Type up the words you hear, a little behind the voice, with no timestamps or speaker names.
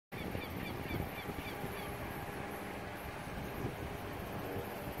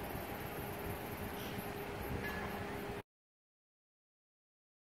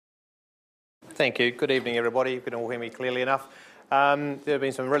Thank you. Good evening, everybody. You can all hear me clearly enough. There have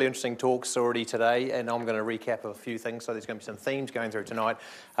been some really interesting talks already today, and I'm going to recap a few things, so there's going to be some themes going through tonight.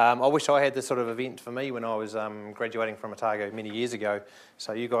 I wish I had this sort of event for me when I was graduating from Otago many years ago,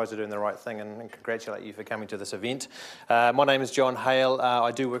 so you guys are doing the right thing, and congratulate you for coming to this event. My name is John Hale.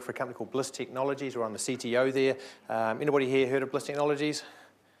 I do work for a company called Blis Technologies. We're on the CTO there. Anybody here heard of Blis Technologies?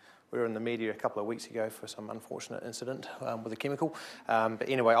 We were in the media a couple of weeks ago for some unfortunate incident with a chemical. But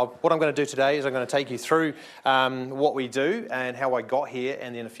anyway, what I'm going to do today is I'm going to take you through what we do and how I got here,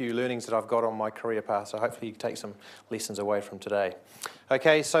 and then a few learnings that I've got on my career path. So hopefully you can take some lessons away from today.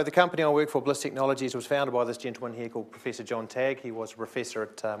 Okay, so the company I work for, Blis Technologies, was founded by this gentleman here called Professor John Tagg. He was a professor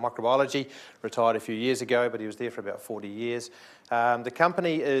at microbiology, retired a few years ago, but he was there for about 40 years. The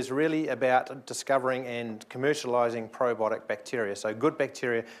company is really about discovering and commercialising probiotic bacteria, so good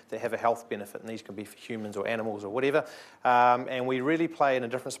bacteria that have a health benefit, and these can be for humans or animals or whatever. And we really play in a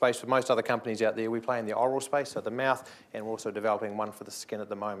different space from most other companies out there. We play in the oral space, so the mouth, and we're also developing one for the skin at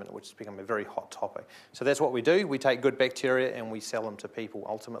the moment, which has become a very hot topic. So that's what we do. We take good bacteria and we sell them to people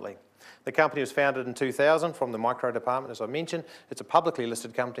ultimately. The company was founded in 2000 from the micro department, as I mentioned. It's a publicly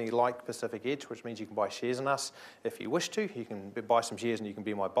listed company like Pacific Edge, which means you can buy shares in us if you wish to. You can buy some shares and you can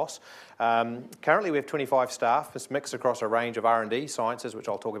be my boss. Currently we have 25 staff. It's mixed across a range of R&D, sciences, which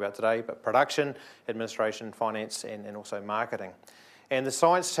I'll talk about today, but production, administration, finance, and also marketing. And the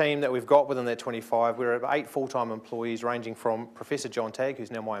science team that we've got within that 25, we're at 8 full-time employees, ranging from Professor John Tagg,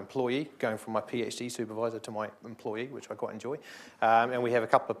 who's now my employee, going from my PhD supervisor to my employee, which I quite enjoy. And we have a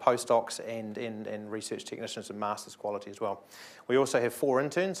couple of postdocs and research technicians and master's quality as well. We also have 4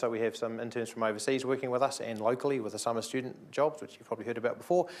 interns, so we have some interns from overseas working with us and locally with the summer student jobs, which you've probably heard about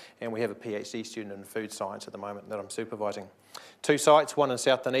before. And we have a PhD student in food science at the moment that I'm supervising. 2 sites, one in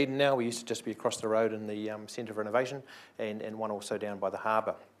South Dunedin now. We used to just be across the road in the Centre for Innovation, and one also down by the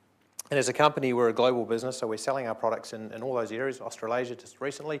harbour. And as a company, we're a global business, so we're selling our products in all those areas, Australasia just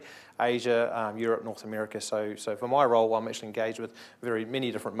recently, Asia, Europe, North America. So for my role, I'm actually engaged with very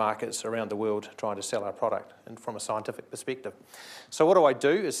many different markets around the world trying to sell our product, and from a scientific perspective. So what I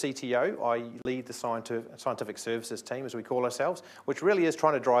do as CTO? I lead the scientific services team, as we call ourselves, which really is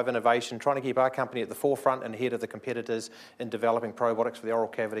trying to drive innovation, trying to keep our company at the forefront and ahead of the competitors in developing probiotics for the oral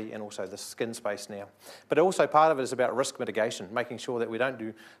cavity and also the skin space now. But also part of it is about risk mitigation, making sure that we don't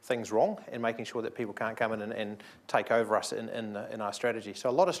do things wrong, and making sure that people can't come in and take over us in our strategy.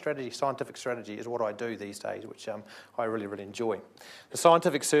 So a lot of strategy, scientific strategy, is what I do these days, which I really, really enjoy. The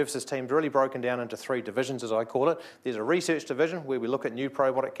scientific services team is really broken down into 3 divisions, as I call it. There's a research division where we look at new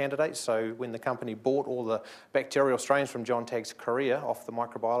probiotic candidates. So when the company bought all the bacterial strains from John Tagg's career off the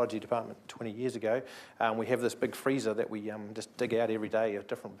microbiology department 20 years ago, we have this big freezer that we just dig out every day of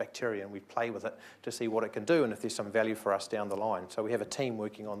different bacteria, and we play with it to see what it can do and if there's some value for us down the line. So we have a team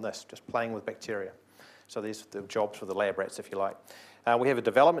working on this, just playing with bacteria. So these are the jobs for the lab rats, if you like. We have a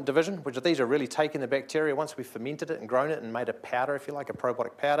development division, which these are really taking the bacteria, once we've fermented it and grown it and made a powder, if you like, a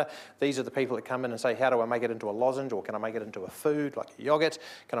probiotic powder. These are the people that come in and say, how do I make it into a lozenge, or can I make it into a food, like a yogurt?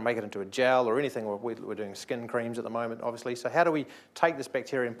 Can I make it into a gel or anything? We're doing skin creams at the moment, obviously. So how do we take this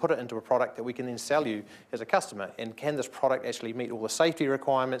bacteria and put it into a product that we can then sell you as a customer? And can this product actually meet all the safety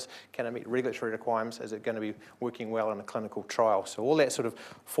requirements? Can it meet regulatory requirements? Is it going to be working well in a clinical trial? So all that sort of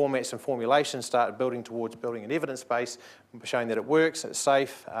formats and formulations start building towards building an evidence base, showing that it works, it's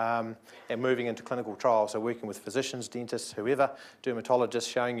safe, and moving into clinical trials. So working with physicians, dentists, whoever,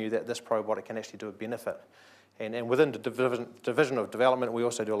 dermatologists, showing you that this probiotic can actually do a benefit. And within the division of development, we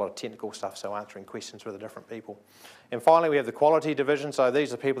also do a lot of technical stuff, so answering questions for the different people. And finally, we have the quality division. So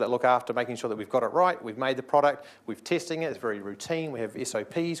these are people that look after making sure that we've got it right, we've made the product, we're testing it, it's very routine. We have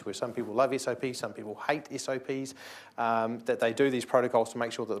SOPs, where some people love SOPs, some people hate SOPs, that they do these protocols to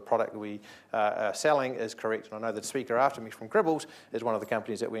make sure that the product we are selling is correct. And I know the speaker after me from Gribbles is one of the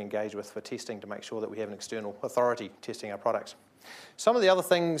companies that we engage with for testing to make sure that we have an external authority testing our products. Some of the other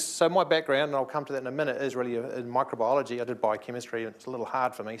things, so my background, and I'll come to that in a minute, is really in microbiology. I did biochemistry, and it's a little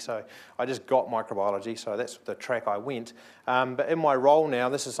hard for me, so I just got microbiology, so that's the track I went. But in my role now,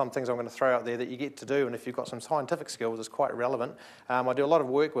 this is some things I'm going to throw out there that you get to do, and if you've got some scientific skills, it's quite relevant. I do a lot of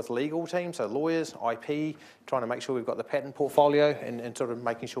work with legal teams, so lawyers, IP, trying to make sure we've got the patent portfolio and sort of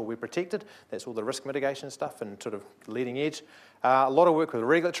making sure we're protected. That's all the risk mitigation stuff and sort of leading edge. A lot of work with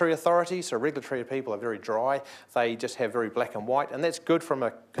regulatory authorities. So regulatory people are very dry. They just have very black and white, and that's good from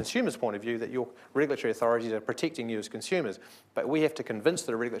a consumer's point of view, that your regulatory authorities are protecting you as consumers. But we have to convince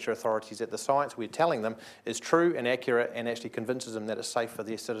the regulatory authorities that the science we're telling them is true and accurate, and actually convinces them that it's safe for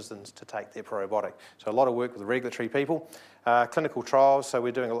their citizens to take their probiotic. So a lot of work with regulatory people. Clinical trials, so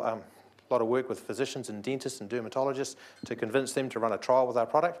we're doing A lot of work with physicians and dentists and dermatologists to convince them to run a trial with our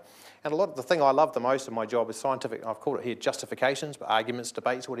product. And the thing I love the most in my job is scientific, I've called it here justifications, but arguments,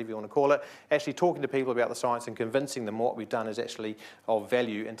 debates, whatever you want to call it, actually talking to people about the science and convincing them what we've done is actually of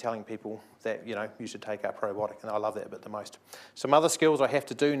value and telling people that, you should take our probiotic, and I love that bit the most. Some other skills I have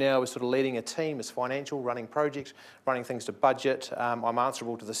to do now is sort of leading a team, is financial, running projects, running things to budget. I'm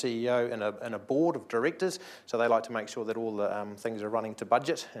answerable to the CEO and a board of directors, so they like to make sure that all the things are running to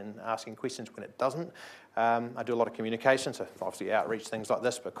budget and asking questions when it doesn't. I do a lot of communication, so obviously outreach, things like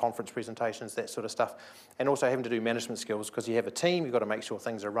this, but conference presentations, that sort of stuff. And also having to do management skills, because you have a team, you've got to make sure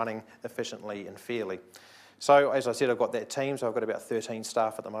things are running efficiently and fairly. So as I said, I've got that team, so I've got about 13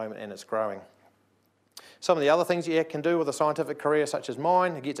 staff at the moment, and it's growing. Some of the other things you can do with a scientific career such as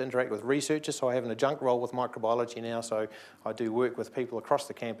mine, you get to interact with researchers, so I have an adjunct role with microbiology now, so I do work with people across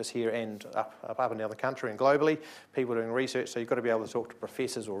the campus here and up and down the country and globally, people doing research, so you've got to be able to talk to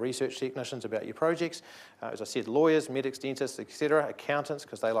professors or research technicians about your projects. As I said, lawyers, medics, dentists, etc., accountants,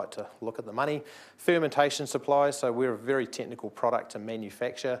 because they like to look at the money, fermentation supplies, so we're a very technical product to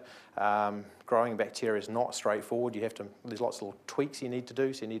manufacture. Growing bacteria is not straightforward. There's lots of little tweaks you need to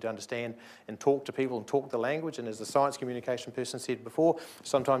do, so you need to understand and talk to people and talk the language. And as the science communication person said before,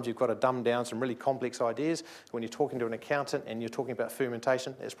 sometimes you've got to dumb down some really complex ideas. When you're talking to an accountant and you're talking about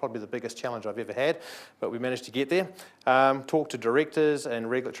fermentation, that's probably the biggest challenge I've ever had, but we managed to get there. Talk to directors and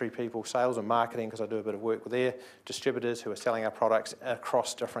regulatory people, sales and marketing, because I do a bit of work with their distributors who are selling our products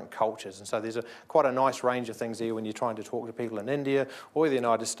across different cultures. And so there's quite a nice range of things there when you're trying to talk to people in India or the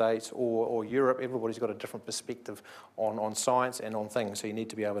United States or Europe. Everybody's got a different perspective on science and on things, so you need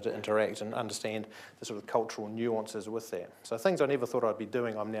to be able to interact and understand the sort of cultural nuances with that. So things I never thought I'd be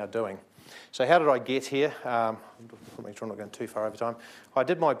doing, I'm now doing. So how did I get here? Make sure I'm not going too far over time. I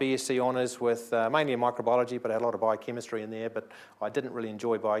did my BSc honours with mainly in microbiology, but I had a lot of biochemistry in there, but I didn't really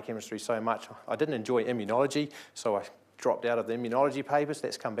enjoy biochemistry so much. I didn't enjoy immunology, so I dropped out of the immunology papers.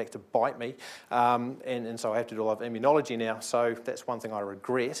 That's come back to bite me, and so I have to do a lot of immunology now, so that's one thing I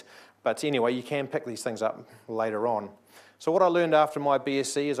regret. But anyway, you can pick these things up later on. So what I learned after my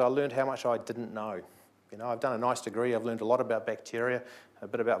BSc is I learned how much I didn't know. I've done a nice degree. I've learned a lot about bacteria, a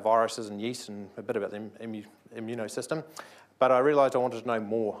bit about viruses and yeast, and a bit about the immune system. But I realised I wanted to know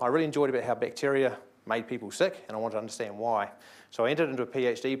more. I really enjoyed about how bacteria made people sick, and I wanted to understand why. So I entered into a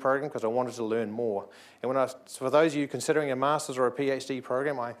PhD program because I wanted to learn more. And for those of you considering a master's or a PhD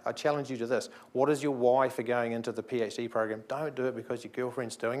program, I challenge you to this. What is your why for going into the PhD program? Don't do it because your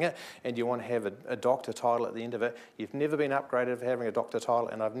girlfriend's doing it and you want to have a doctor title at the end of it. You've never been upgraded for having a doctor title,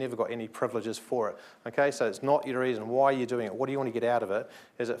 and I've never got any privileges for it. Okay, so it's not your reason why you're doing it. What do you want to get out of it?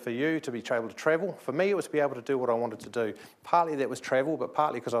 Is it for you to be able to travel? For me, it was to be able to do what I wanted to do. Partly that was travel, but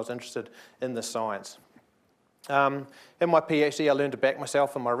partly because I was interested in the science. In my PhD, I learned to back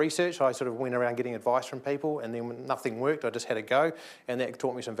myself in my research. I sort of went around getting advice from people, and then when nothing worked, I just had a go, and that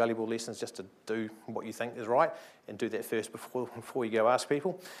taught me some valuable lessons just to do what you think is right, and do that first before you go ask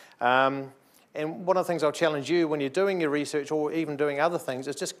people. And one of the things I'll challenge you when you're doing your research or even doing other things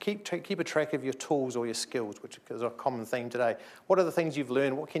is just keep a track of your tools or your skills, which is a common theme today. What are the things you've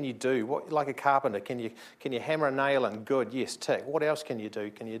learned? What can you do? Like a carpenter, can you hammer a nail in? Good, yes, tick. What else can you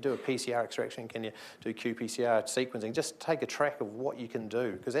do? Can you do a PCR extraction? Can you do qPCR sequencing? Just take a track of what you can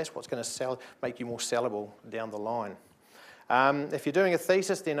do, because that's what's going to make you more sellable down the line. If you're doing a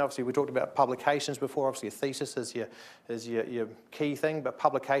thesis, then obviously we talked about publications before. Obviously a thesis is your key thing, but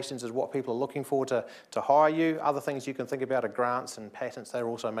publications is what people are looking for to hire you. Other things you can think about are grants and patents. They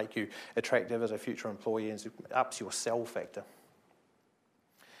also make you attractive as a future employee and ups your sell factor.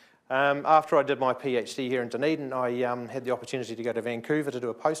 After I did my PhD here in Dunedin, I had the opportunity to go to Vancouver to do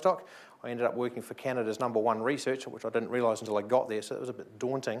a postdoc. I ended up working for Canada's #1 researcher, which I didn't realise until I got there, so it was a bit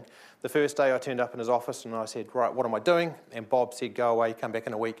daunting. The first day I turned up in his office and I said, right, what am I doing? And Bob said, go away, come back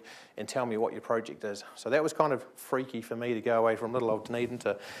in a week and tell me what your project is. So that was kind of freaky for me to go away from little old Dunedin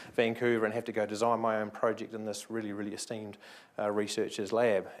to Vancouver and have to go design my own project in this really, really esteemed researcher's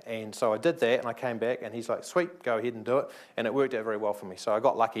lab. And so I did that and I came back and he's like, sweet, go ahead and do it. And it worked out very well for me. So I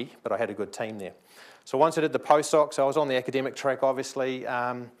got lucky, but I had a good team there. So once I did the postdoc, so I was on the academic track, obviously.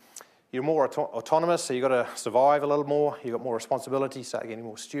 You're more autonomous, so you've got to survive a little more. You've got more responsibility, start getting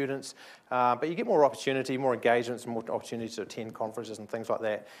more students. But you get more opportunity, more engagements, more opportunities to attend conferences and things like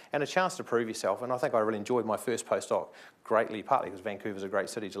that, and a chance to prove yourself. And I think I really enjoyed my first postdoc greatly, partly because Vancouver's a great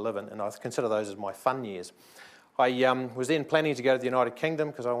city to live in, and I consider those as my fun years. I was then planning to go to the United Kingdom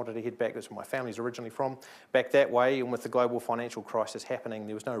because I wanted to head back, that's where my family's originally from, back that way. And with the global financial crisis happening,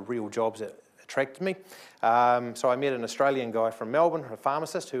 there was no real jobs attracted me. So I met an Australian guy from Melbourne, a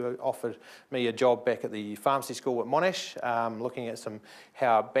pharmacist, who offered me a job back at the pharmacy school at Monash, looking at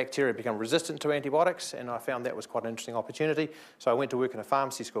how bacteria become resistant to antibiotics, and I found that was quite an interesting opportunity. So I went to work in a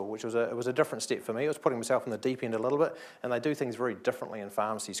pharmacy school, which was a different step for me. It was putting myself in the deep end a little bit, and they do things very differently in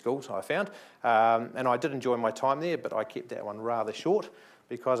pharmacy schools, I found. And I did enjoy my time there, but I kept that one rather short,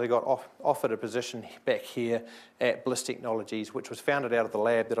 because I got offered a position back here at Blis Technologies, which was founded out of the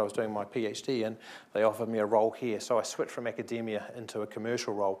lab that I was doing my PhD in. They offered me a role here, so I switched from academia into a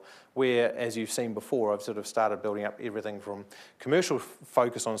commercial role, where, as you've seen before, I've sort of started building up everything from commercial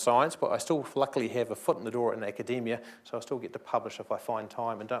focus on science, but I still luckily have a foot in the door in academia, so I still get to publish if I find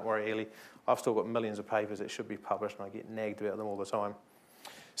time. And don't worry, Ellie, I've still got millions of papers that should be published, and I get nagged about them all the time.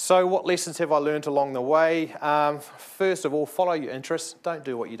 So what lessons have I learned along the way? First of all, follow your interests. Don't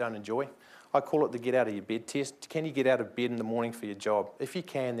do what you don't enjoy. I call it the get out of your bed test. Can you get out of bed in the morning for your job? If you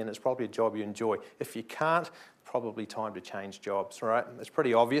can, then it's probably a job you enjoy. If you can't, probably time to change jobs, right? It's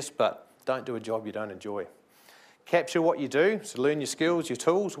pretty obvious, but don't do a job you don't enjoy. Capture what you do, so learn your skills, your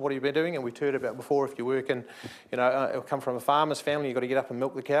tools, what have you been doing, and we've heard about before, if you work in, come from a farmer's family, you've got to get up and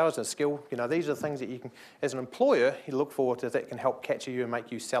milk the cows, and skill, these are the things that you can, as an employer, you look forward to that can help capture you and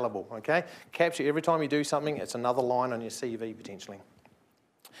make you sellable, okay? Capture every time you do something, it's another line on your CV potentially.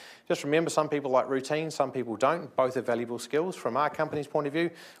 Just remember, some people like routine, some people don't. Both are valuable skills. From our company's point of view,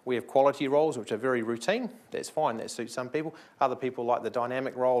 we have quality roles which are very routine. That's fine, that suits some people. Other people like the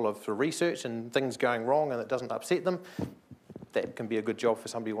dynamic role of research and things going wrong and it doesn't upset them. That can be a good job for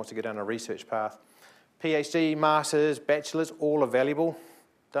somebody who wants to go down a research path. PhD, masters, bachelors, all are valuable.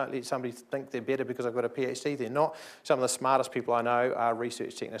 Don't let somebody think they're better because I've got a PhD, they're not. Some of the smartest people I know are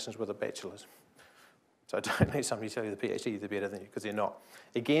research technicians with a bachelor's. So don't let somebody tell you the PhD they're better than you, because they're not.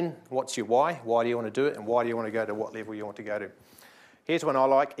 Again, what's your why? Why do you want to do it, and why do you want to go to what level you want to go to? Here's one I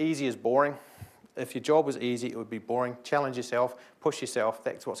like. Easy is boring. If your job was easy, it would be boring. Challenge yourself, push yourself.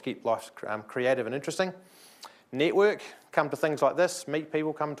 That's what's keep life creative and interesting. Network. Come to things like this. Meet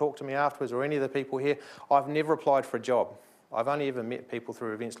people. Come and talk to me afterwards, or any of the people here. I've never applied for a job. I've only ever met people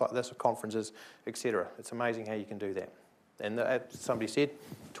through events like this, or conferences, etc. It's amazing how you can do that. And as somebody said,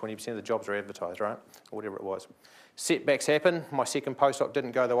 20% of the jobs are advertised, right? Or whatever it was. Setbacks happen. My second postdoc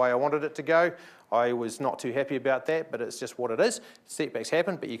didn't go the way I wanted it to go. I was not too happy about that, but it's just what it is. Setbacks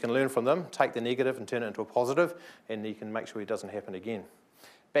happen, but you can learn from them, take the negative and turn it into a positive, and you can make sure it doesn't happen again.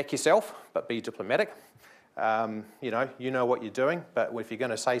 Back yourself, but be diplomatic. You know what you're doing, but if you're going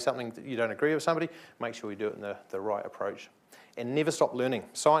to say something that you don't agree with somebody, make sure you do it in the right approach. And never stop learning.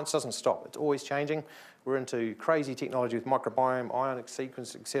 Science doesn't stop. It's always changing. We're into crazy technology with microbiome, ionic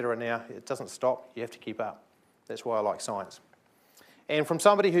sequence, etc. now. It doesn't stop. You have to keep up. That's why I like science. And from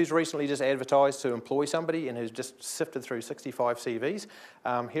somebody who's recently just advertised to employ somebody and who's just sifted through 65 CVs,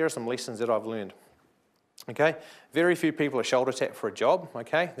 here are some lessons that I've learned. Okay, very few people are shoulder tapped for a job.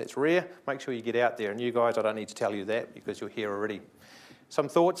 Okay, that's rare. Make sure you get out there. And you guys, I don't need to tell you that because you're here already. Some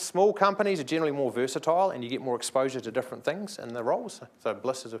thoughts. Small companies are generally more versatile and you get more exposure to different things in the roles. So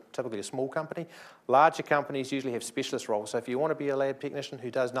Blis is typically a small company. Larger companies usually have specialist roles. So if you want to be a lab technician who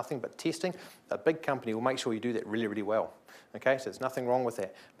does nothing but testing, a big company will make sure you do that really, really well. Okay, so there's nothing wrong with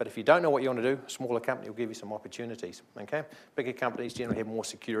that. But if you don't know what you want to do, a smaller company will give you some opportunities. Okay, bigger companies generally have more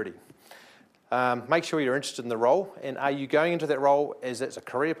security. Make sure you're interested in the role, and are you going into that role as it's a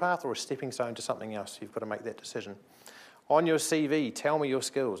career path or a stepping stone to something else? You've got to make that decision. On your CV, tell me your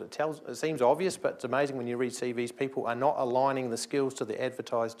skills. It seems obvious, but it's amazing when you read CVs, people are not aligning the skills to the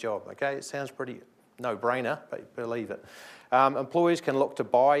advertised job. Okay, it sounds pretty no-brainer, but believe it. Employers can look to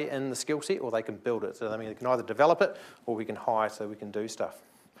buy in the skill set or they can build it. So I mean, they can either develop it or we can hire so we can do stuff.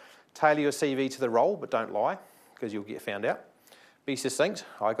 Tailor your CV to the role, but don't lie because you'll get found out. Be succinct.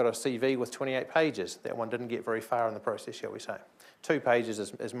 I got a CV with 28 pages. That one didn't get very far in the process, shall we say. 2 pages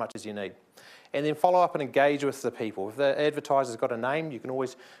is as much as you need. And then follow up and engage with the people. If the advertiser's got a name,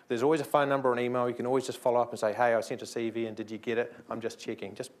 there's always a phone number and email. You can always just follow up and say, hey, I sent a CV and did you get it? I'm just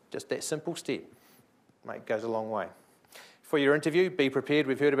checking. Just that simple step, mate, goes a long way. For your interview, be prepared.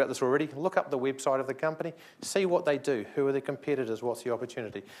 We've heard about this already. Look up the website of the company. See what they do. Who are their competitors? What's the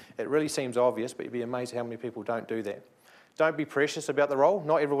opportunity? It really seems obvious, but you'd be amazed how many people don't do that. Don't be precious about the role.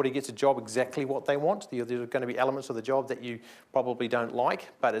 Not everybody gets a job exactly what they want. There are going to be elements of the job that you probably don't like,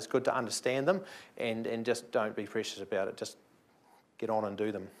 but it's good to understand them and just don't be precious about it. Just get on and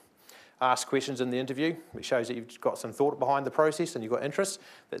do them. Ask questions in the interview. It shows that you've got some thought behind the process and you've got interest.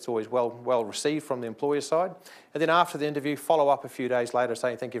 That's always well received from the employer's side. And then after the interview, follow up a few days later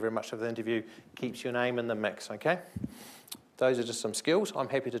saying thank you very much for the interview. Keeps your name in the mix, okay? those are just some skills. I'm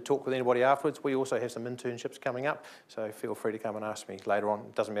happy to talk with anybody afterwards. We also have some internships coming up, so feel free to come and ask me later on.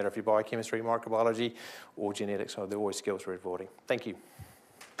 It doesn't matter if you're biochemistry, microbiology, or genetics, so they're always skills worth avoiding. Thank you.